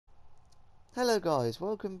Hello guys,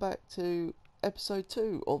 welcome back to episode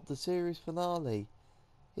 2 of the series finale.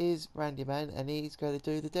 Here's Randy Man and he's going to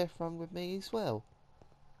do the death run with me as well.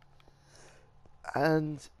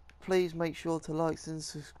 And please make sure to like and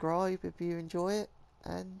subscribe if you enjoy it,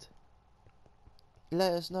 and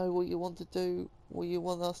let us know what you want to do, what you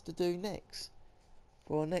want us to do next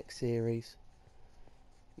for our next series.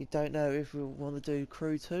 You don't know if we want to do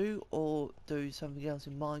Crew 2 or do something else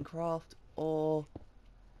in Minecraft or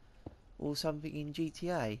something in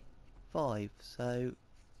GTA 5. So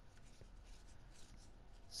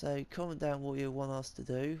comment down what you want us to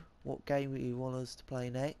do, what game you want us to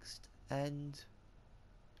play next, and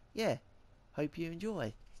yeah, hope you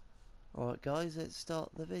enjoy. Alright guys, let's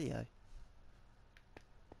start the video.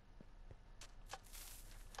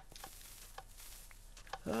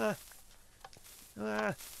 Ah!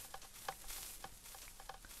 Ah!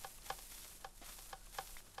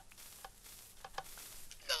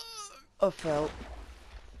 No! I fell.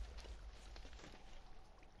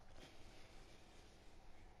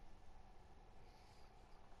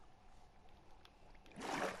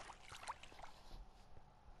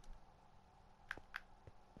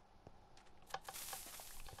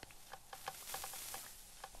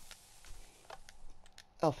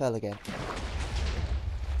 I fell again.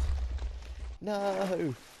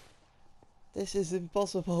 No! This is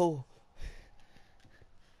impossible!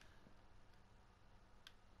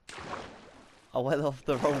 I went off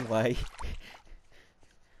the wrong way.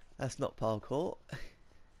 That's not parkour.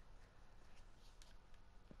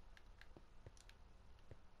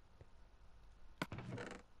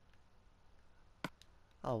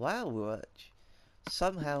 Oh wow, watch.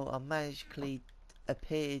 Somehow I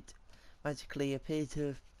appeared to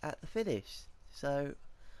have at the finish. So,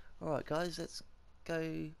 alright guys, let's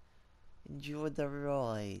go enjoy the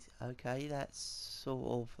ride. Okay, that's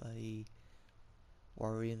sort of a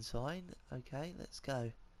worrying sign. Okay, let's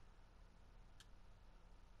go.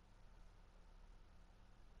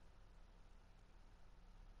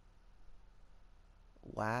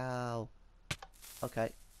 Wow.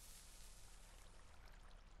 Okay.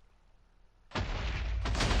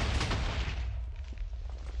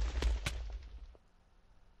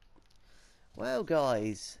 Well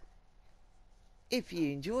guys, if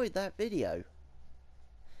you enjoyed that video,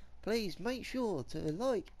 please make sure to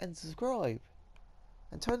like and subscribe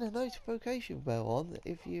and turn the notification bell on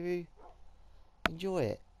if you enjoy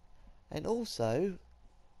it. And also,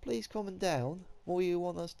 please comment down what you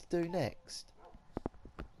want us to do next.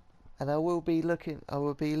 And you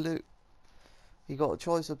got a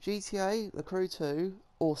choice of GTA, The Crew 2,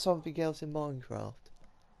 or something else in Minecraft.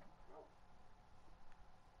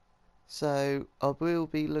 So I will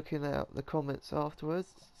be looking at the comments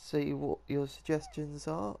afterwards, see what your suggestions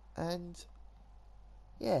are, and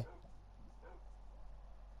yeah.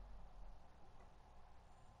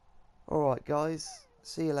 Alright guys,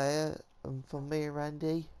 see you later, and from me and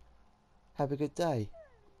Randy, have a good day.